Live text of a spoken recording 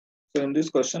So in this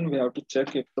question, we have to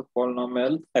check if the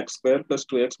polynomial x square plus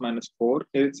 2x minus 4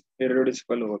 is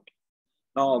irreducible over Q.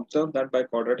 Now observe that by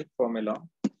quadratic formula,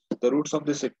 the roots of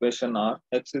this equation are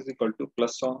x is equal to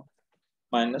plus or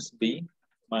minus b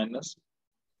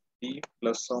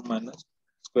plus or minus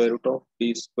square root of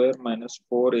b square minus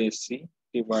 4ac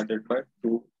divided by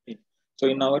 2b. So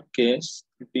in our case,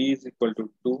 b is equal to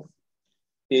 2,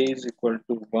 a is equal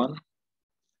to 1,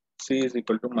 c is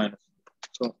equal to minus.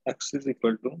 So x is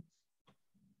equal to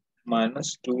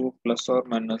minus 2 plus or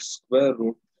minus square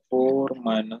root 4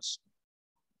 minus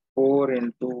 4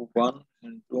 into 1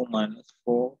 into minus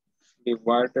 4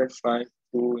 divided by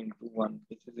 2 into 1,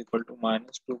 which is equal to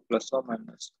minus 2 plus or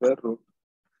minus square root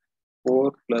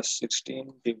 4 plus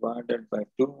 16 divided by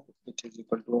 2, which is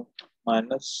equal to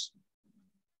minus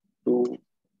 2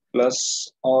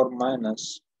 plus or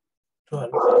minus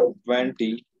 12.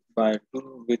 20 by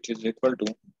 2, which is equal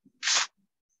to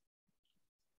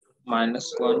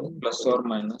minus 1 plus or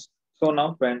minus. So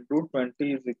now root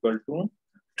 20 is equal to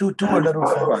 2 under root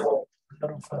 5. 5.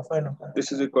 Under root 5. 5 number.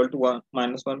 This is equal to 1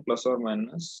 minus 1 plus or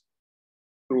minus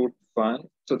root 5.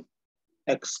 So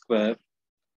x square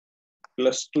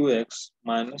plus 2x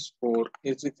minus 4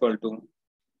 is equal to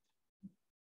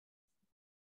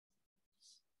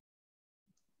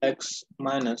x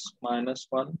minus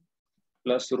 1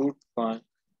 plus root 5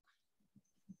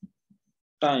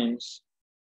 times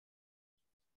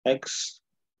x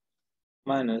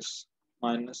minus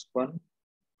 1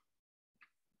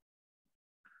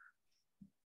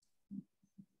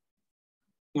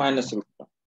 minus root 5.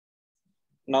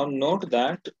 Now note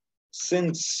that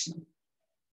since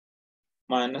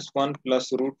minus 1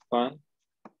 plus root 5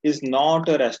 is not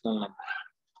a rational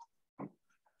number,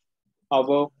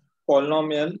 our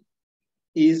polynomial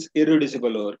is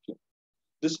irreducible over Q.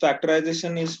 This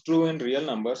factorization is true in real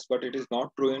numbers, but it is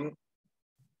not true in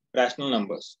rational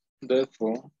numbers.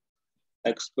 Therefore,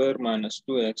 x square minus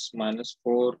 2x minus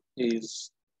 4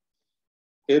 is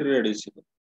irreducible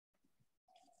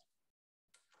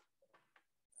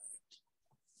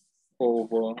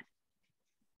over